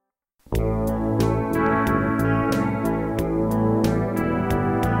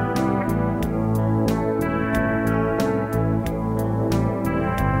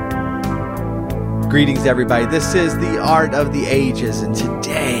Greetings, everybody. This is The Art of the Ages, and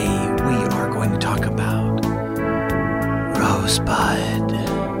today we are going to talk about Rosebud.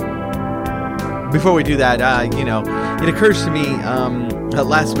 Before we do that, it occurs to me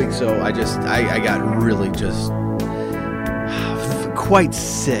last week, so I got really just quite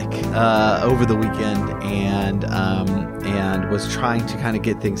sick over the weekend, and was trying to kind of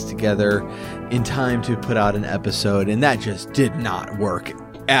get things together in time to put out an episode, and that just did not work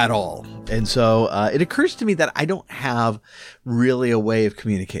at all. And so it occurs to me that I don't have really a way of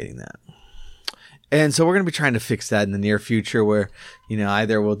communicating that. And so we're going to be trying to fix that in the near future, where,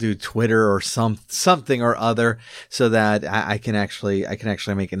 either we'll do Twitter or something or other, so that I can actually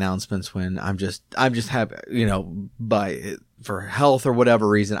make announcements when I'm just have, for health or whatever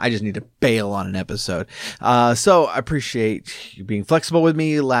reason, I just need to bail on an episode. So I appreciate you being flexible with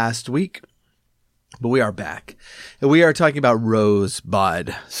me last week. But we are back, and we are talking about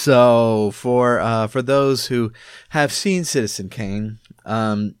Rosebud. So for those who have seen Citizen Kane,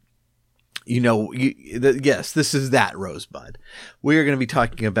 yes, this is that Rosebud. We are going to be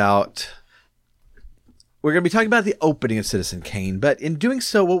talking about the opening of Citizen Kane, but in doing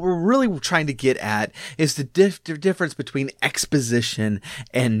so, what we're really trying to get at is the difference between exposition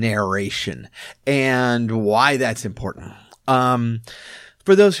and narration, and why that's important.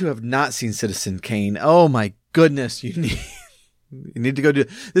 For those who have not seen Citizen Kane, oh my goodness, you need to go do it.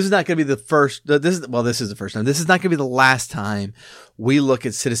 This is not going to be the first. This is the first time. This is not going to be the last time we look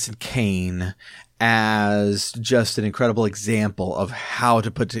at Citizen Kane as just an incredible example of how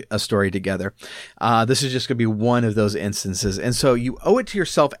to put a story together. This is just going to be one of those instances. And so you owe it to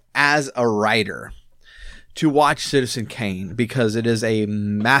yourself as a writer to watch Citizen Kane, because it is a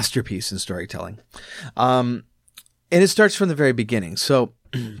masterpiece in storytelling. And it starts from the very beginning. So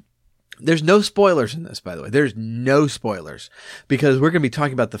there's no spoilers in this, by the way. There's no spoilers, because we're going to be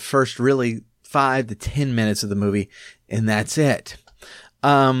talking about the first really 5 to 10 minutes of the movie, and that's it.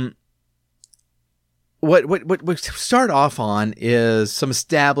 What we start off on is some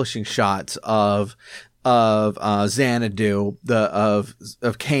establishing shots of Xanadu,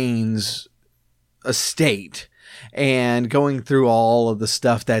 of Kane's estate, and going through all of the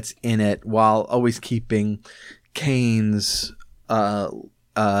stuff that's in it, while always keeping Kane's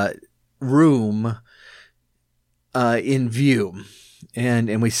room in view,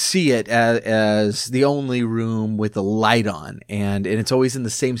 and we see it as the only room with the light on, and it's always in the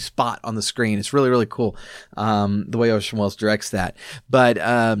same spot on the screen. It's really, really cool the way Orson Welles directs that. But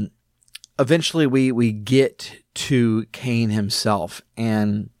eventually we get to Kane himself,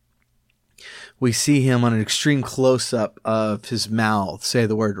 and we see him on an extreme close-up of his mouth say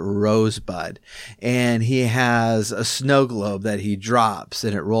the word Rosebud. And he has a snow globe that he drops,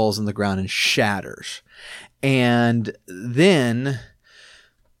 and it rolls on the ground and shatters. And then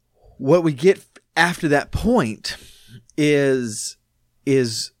what we get after that point is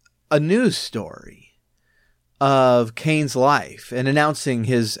a news story of Kane's life and announcing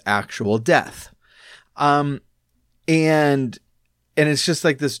his actual death. And it's just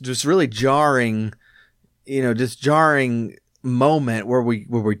like this, just really jarring, jarring moment where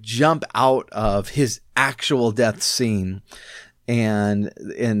we jump out of his actual death scene and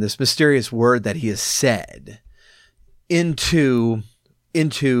this mysterious word that he has said into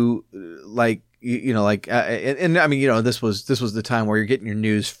like, and I mean, this was the time where you're getting your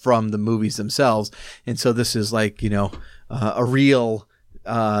news from the movies themselves. And so this is like, a real,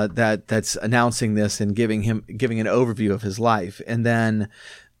 that's announcing this and giving an overview of his life. And then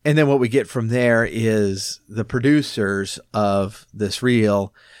what we get from there is the producers of this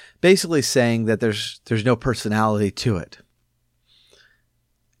reel basically saying that there's no personality to it.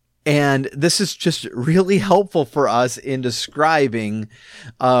 And this is just really helpful for us in describing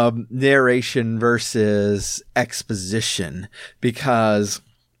narration versus exposition, because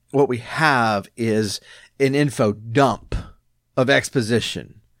what we have is an info dump of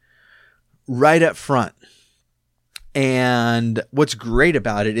exposition right up front. And what's great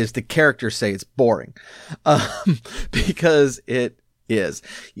about it is the characters say it's boring, because it is.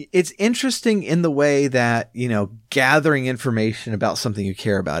 It's interesting in the way that, gathering information about something you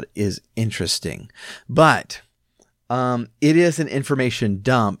care about is interesting, but it is an information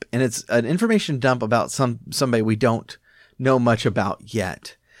dump, and it's an information dump about somebody we don't know much about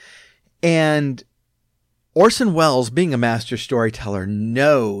yet. And Orson Welles, being a master storyteller,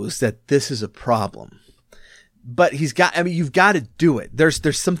 knows that this is a problem. But you've got to do it.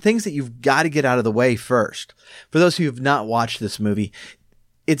 There's some things that you've got to get out of the way first. For those who have not watched this movie,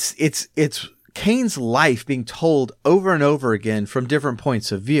 it's Kane's life being told over and over again from different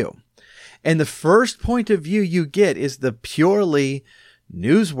points of view. And the first point of view you get is the purely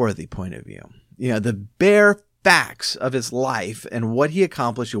newsworthy point of view. the bare facts of his life and what he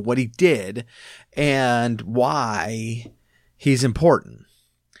accomplished and what he did and why he's important.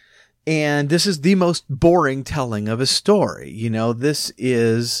 And this is the most boring telling of his story. This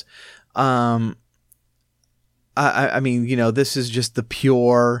is, this is just the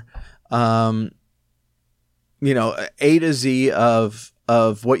pure, A to Z of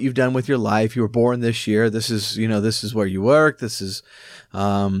what you've done with your life. You were born this year. This is where you work. This is,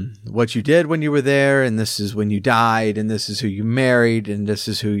 what you did when you were there. And this is when you died. And this is who you married. And this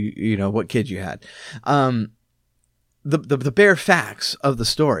is who what kids you had. The bare facts of the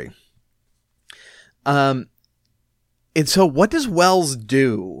story. And so what does Wells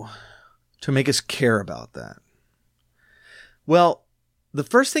do to make us care about that? Well, the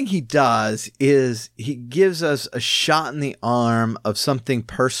first thing he does is he gives us a shot in the arm of something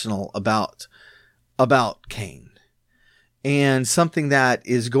personal about Cain, and something that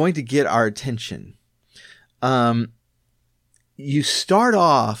is going to get our attention. You start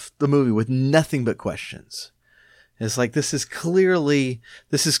off the movie with nothing but questions. It's like, this is clearly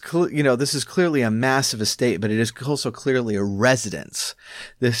a massive estate, but it is also clearly a residence.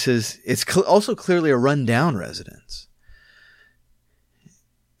 Also clearly a rundown residence.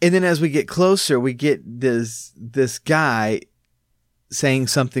 And then as we get closer, we get this guy saying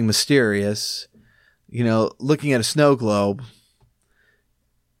something mysterious, looking at a snow globe,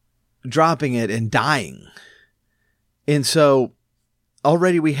 dropping it and dying. And so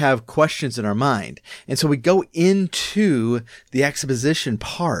already we have questions in our mind. And so we go into the exposition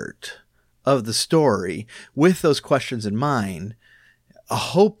part of the story with those questions in mind,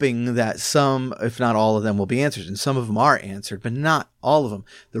 hoping that some, if not all of them, will be answered. And some of them are answered, but not all of them.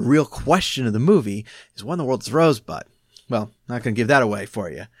 The real question of the movie is, what in the world is Rosebud? Well, not going to give that away for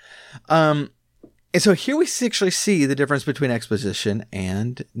you. And so here we actually see the difference between exposition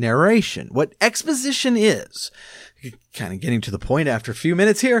and narration. What exposition is, kind of getting to the point after a few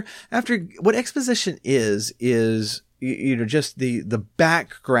minutes here, what exposition is just the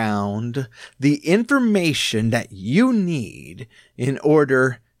background, the information that you need in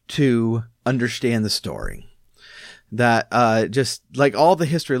order to understand the story. That, just like all the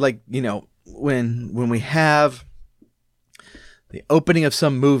history, when we have the opening of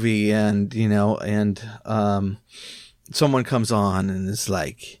some movie and someone comes on and it's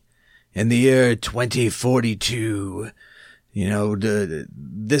like, in the year 2042,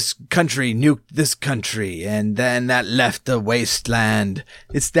 this country nuked this country and then that left a wasteland.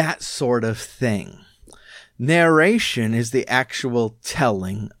 It's that sort of thing. Narration is the actual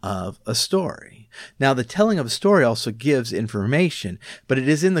telling of a story. Now, the telling of a story also gives information, but it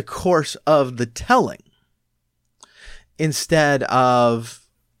is in the course of the telling, instead of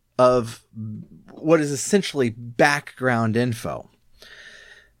what is essentially background info.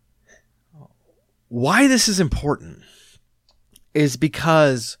 Why this is important is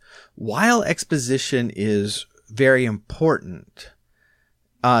because while exposition is very important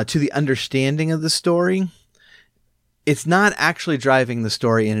to the understanding of the story, it's not actually driving the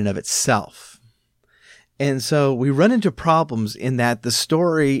story in and of itself. And so we run into problems in that the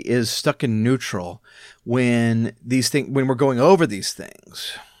story is stuck in neutral when we're going over these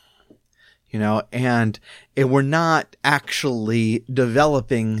things, and we're not actually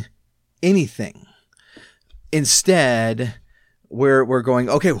developing anything. Instead, we're going,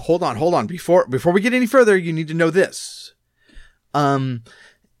 okay, hold on. Before we get any further, you need to know this. And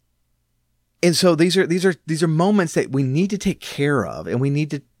so these are moments that we need to take care of, and we need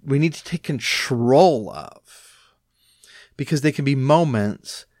to take control of, because they can be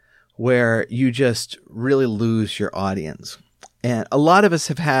moments where you just really lose your audience. And a lot of us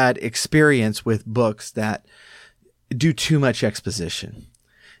have had experience with books that do too much exposition.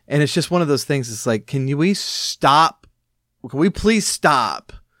 And it's just one of those things. It's like, can we please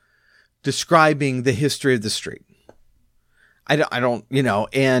stop describing the history of the street? I don't,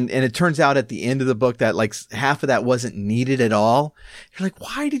 and it turns out at the end of the book that like half of that wasn't needed at all. You're like,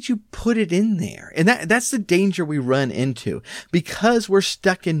 why did you put it in there? And that's the danger we run into because we're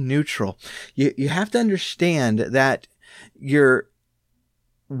stuck in neutral. You have to understand that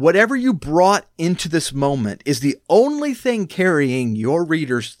whatever you brought into this moment is the only thing carrying your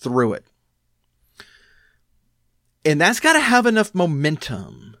readers through it. And that's got to have enough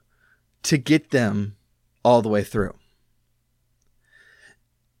momentum to get them all the way through.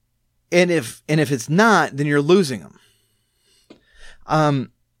 And if it's not, then you're losing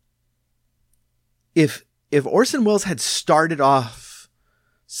them. If Orson Welles had started off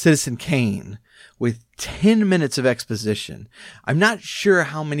Citizen Kane with 10 minutes of exposition, I'm not sure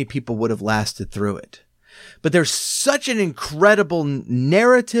how many people would have lasted through it. But there's such an incredible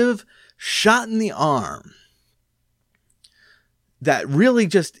narrative, shot in the arm that really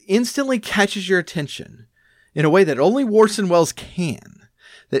just instantly catches your attention in a way that only Orson Welles can,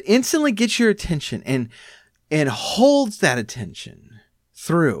 that instantly gets your attention and holds that attention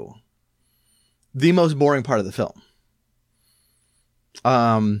through the most boring part of the film.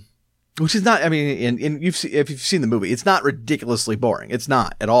 Which is not, I mean, and if you've seen the movie, it's not ridiculously boring. It's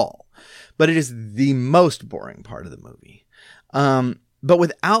not at all, but it is the most boring part of the movie. But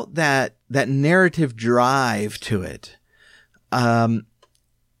without that narrative drive to it,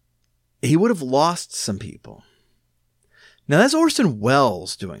 he would have lost some people. Now that's Orson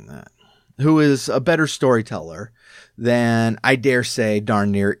Welles doing that, who is a better storyteller than I dare say darn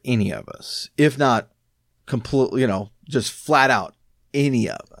near any of us, if not completely, just flat out any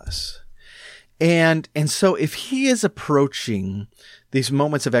of us. And so if he is approaching these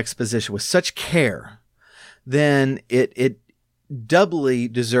moments of exposition with such care, then it doubly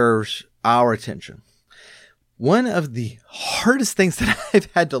deserves our attention. One of the hardest things that I've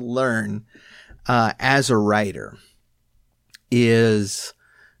had to learn as a writer is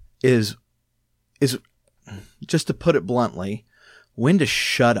just to put it bluntly, when to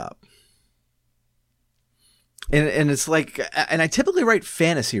shut up. And it's like, and I typically write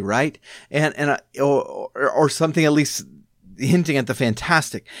fantasy, right? Or something at least hinting at the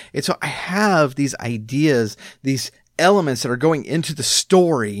fantastic. And so I have these ideas, these elements that are going into the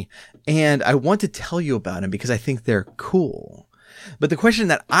story, and I want to tell you about them because I think they're cool. But the question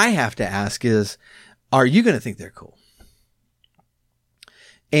that I have to ask is, are you going to think they're cool?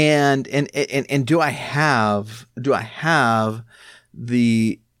 And do I have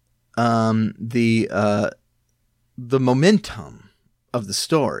the momentum of the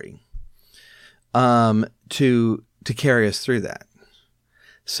story to carry us through that?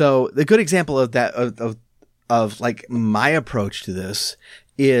 So the good example of that of like my approach to this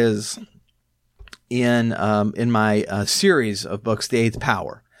is in my series of books, The Eighth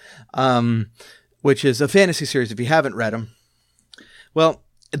Power, which is a fantasy series. If you haven't read them, well,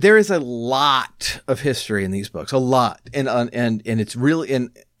 there is a lot of history in these books, a lot, and it's really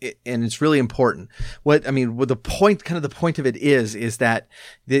it's really important. What the point of it is that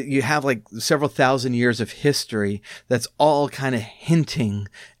you have like several thousand years of history that's all kind of hinting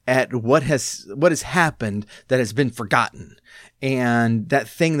at what has happened that has been forgotten, and that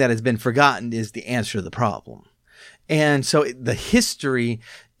thing that has been forgotten is the answer to the problem. And so the history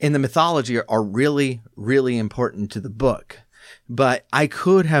and the mythology are really, really important to the book. But I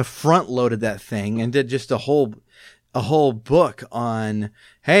could have front loaded that thing and did just a whole book on,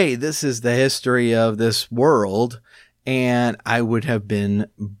 hey, this is the history of this world, and I would have been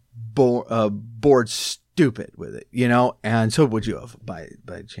bored stupid with it, and so would you have by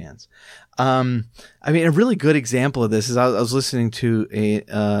chance. A really good example of this is I was listening to a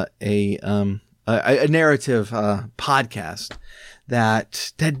narrative podcast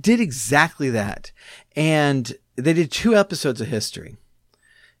that did exactly that, and they did 2 episodes of history.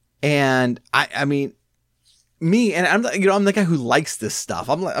 And I'm the guy who likes this stuff.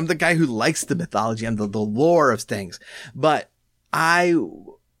 I'm the guy who likes the mythology and the lore of things. But I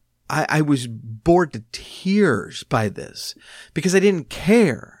was bored to tears by this because I didn't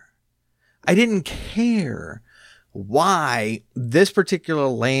care. I didn't care why this particular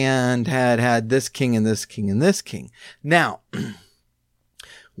land had this king and this king and this king. Now,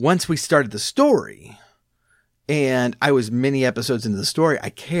 once we started the story, and I was many episodes into the story,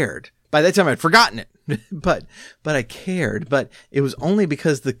 I cared. By that time, I'd forgotten it, but I cared. But it was only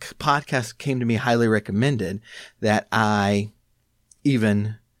because the podcast came to me highly recommended that I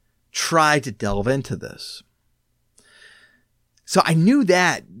even tried to delve into this. So I knew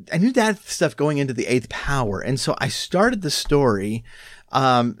that stuff going into The Eighth Power, and so I started the story,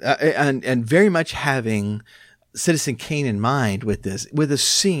 and very much having Citizen Kane in mind with a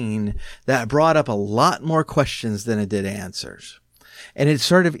scene that brought up a lot more questions than it did answers. And it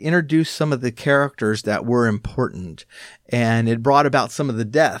sort of introduced some of the characters that were important, and it brought about some of the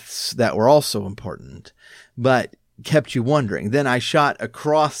deaths that were also important, but kept you wondering. Then I shot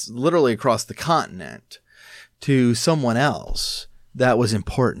literally across the continent to someone else that was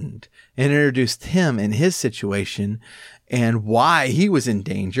important and introduced him and his situation and why he was in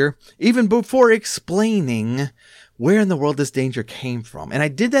danger, even before explaining where in the world this danger came from. And I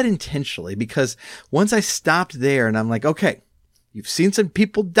did that intentionally because once I stopped there and I'm like, okay, you've seen some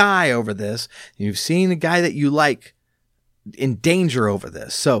people die over this. You've seen a guy that you like in danger over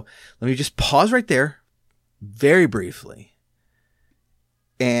this. So let me just pause right there very briefly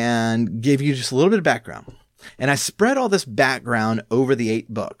and give you just a little bit of background. And I spread all this background over the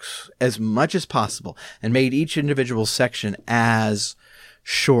 8 books as much as possible and made each individual section as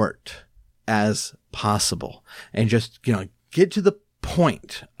short as possible and just, get to the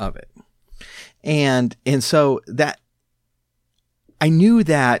point of it. And so that I knew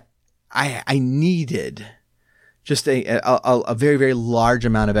that I needed just a very, very large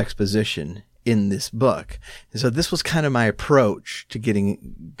amount of exposition in this book. And so this was kind of my approach to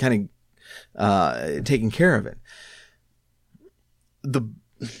getting taking care of it.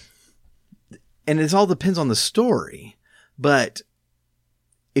 And it all depends on the story, but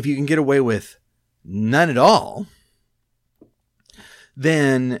if you can get away with none at all,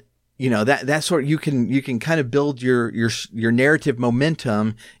 then that sort, you can kind of build your narrative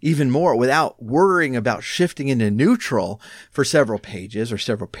momentum even more without worrying about shifting into neutral for several pages or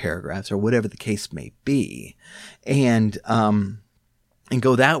several paragraphs or whatever the case may be. And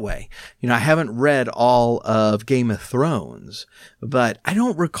go that way. I haven't read all of Game of Thrones, but I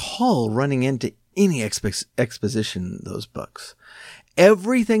don't recall running into any exposition in those books.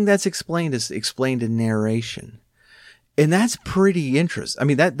 Everything that's explained is explained in narration. And that's pretty interesting. I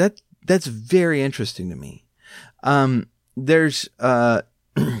mean, that's very interesting to me. There's,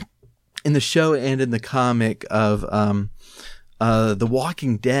 in the show and in the comic of, The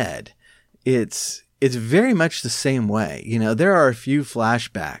Walking Dead, it's very much the same way. There are a few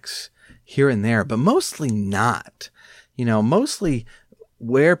flashbacks here and there, but mostly not. Mostly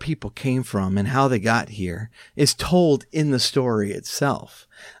where people came from and how they got here is told in the story itself.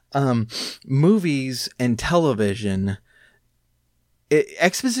 Movies and television,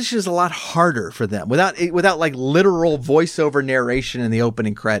 exposition is a lot harder for them without like literal voiceover narration in the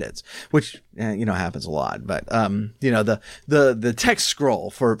opening credits, which, happens a lot. But, the text scroll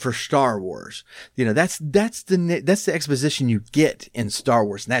for Star Wars, that's the exposition you get in Star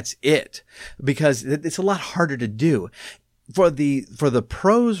Wars. And that's it, because it's a lot harder to do for the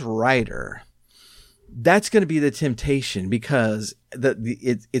prose writer. That's going to be the temptation, because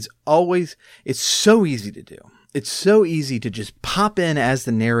it's so easy to do. It's so easy to just pop in as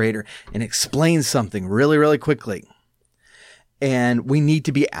the narrator and explain something really, really quickly. And we need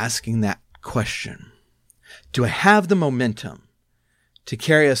to be asking that question. Do I have the momentum to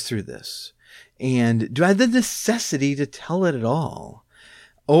carry us through this? And do I have the necessity to tell it at all?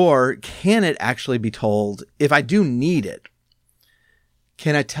 Or can it actually be told, if I do need it,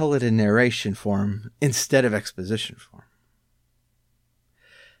 can I tell it in narration form instead of exposition form?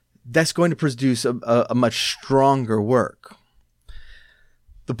 That's going to produce a much stronger work.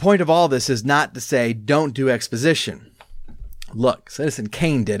 The point of all this is not to say, don't do exposition. Look, Citizen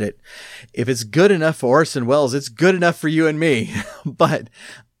Kane did it. If it's good enough for Orson Welles, it's good enough for you and me. But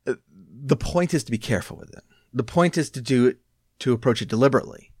the point is to be careful with it. The point is to approach it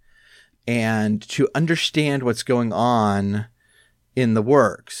deliberately and to understand what's going on in the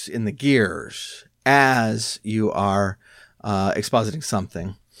works, in the gears, as you are expositing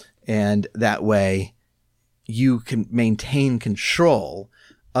something. And that way you can maintain control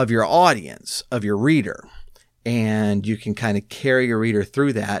of your audience, of your reader. And you can kind of carry your reader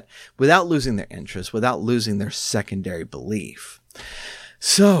through that without losing their interest, without losing their secondary belief.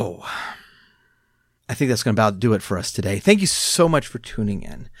 So I think that's going to about do it for us today. Thank you so much for tuning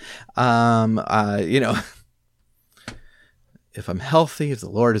in. If I'm healthy, if the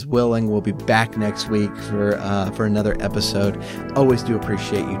Lord is willing, we'll be back next week for another episode. Always do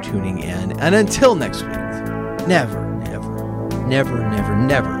appreciate you tuning in. And until next week, never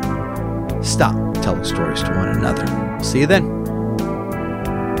stop telling stories to one another. See you then.